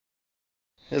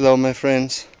Hello my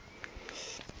friends.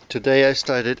 Today I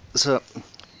started the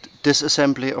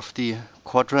disassembly of the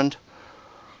quadrant.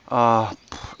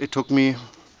 It took me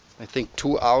I think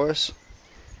 2 hours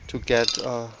to get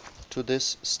to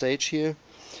this stage here,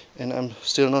 and I'm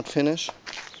still not finished.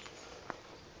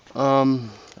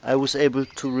 I was able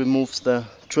to remove the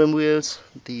trim wheels,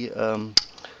 the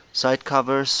side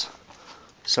covers,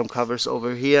 some covers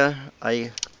over here.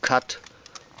 I cut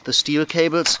the steel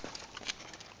cables.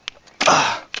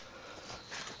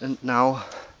 And now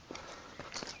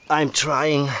I'm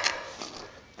trying,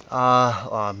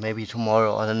 or maybe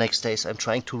tomorrow or the next days, I'm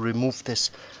trying to remove this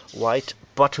white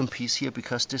bottom piece here,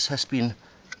 because this has been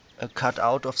cut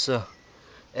out of the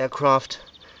aircraft,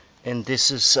 and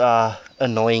this is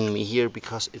annoying me here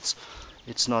because it's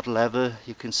not level.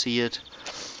 You can see it,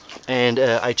 and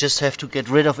I just have to get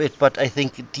rid of it. But I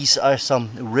think these are some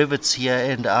rivets here,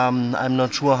 and I'm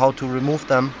not sure how to remove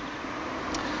them.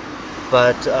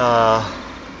 But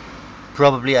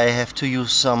probably I have to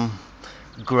use some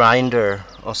grinder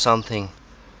or something.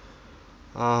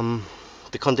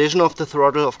 The condition of the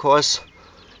throttle, of course,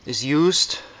 is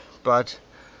used, but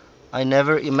I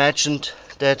never imagined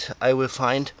that I will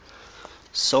find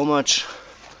so much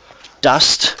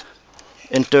dust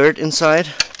and dirt inside.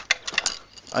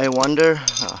 I wonder,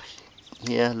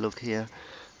 here, look here.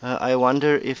 I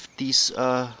wonder if these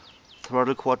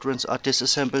throttle quadrants are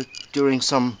disassembled during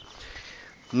some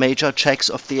major checks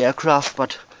of the aircraft,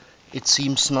 but it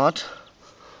seems not.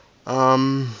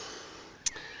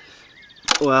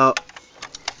 Well,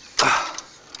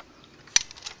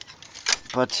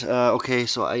 but okay,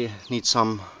 so I need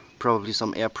probably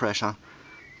some air pressure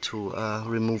to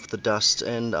remove the dust,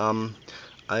 and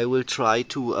I will try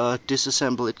to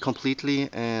disassemble it completely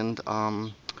and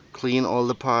clean all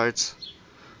the parts.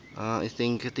 I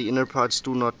think the inner parts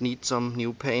do not need some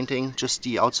new painting, just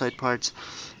the outside parts,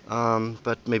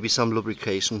 but maybe some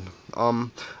lubrication.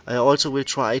 I also will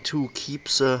try to keep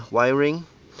the wiring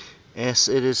as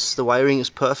it is. The wiring is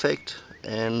perfect,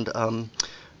 and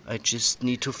I just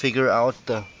need to figure out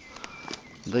the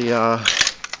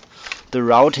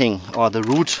routing, or the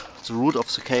route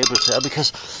of the cables there,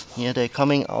 because here they're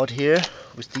coming out here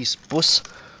with these bus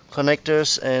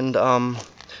connectors, and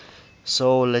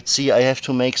so let's see, I have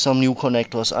to make some new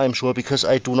connectors, I'm sure, because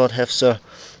I do not have the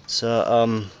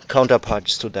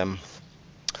counterparts to them.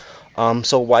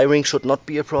 So wiring should not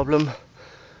be a problem,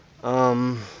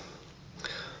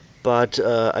 but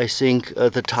I think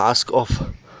the task of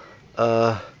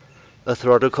a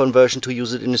throttle conversion to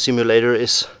use it in a simulator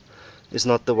is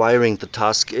not the wiring. The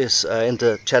task is and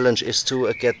the challenge is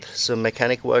to get the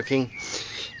mechanic working,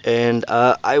 and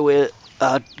I will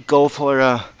go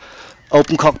for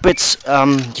open cockpits,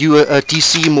 do a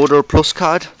DC motor plus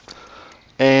card,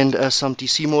 and some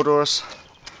DC motors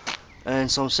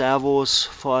and some servos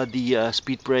for the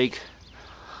speed brake,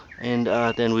 and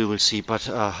then we will see. But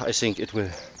I think it will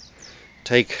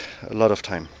take a lot of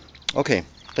time. Okay,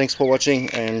 thanks for watching,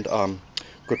 and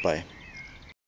goodbye.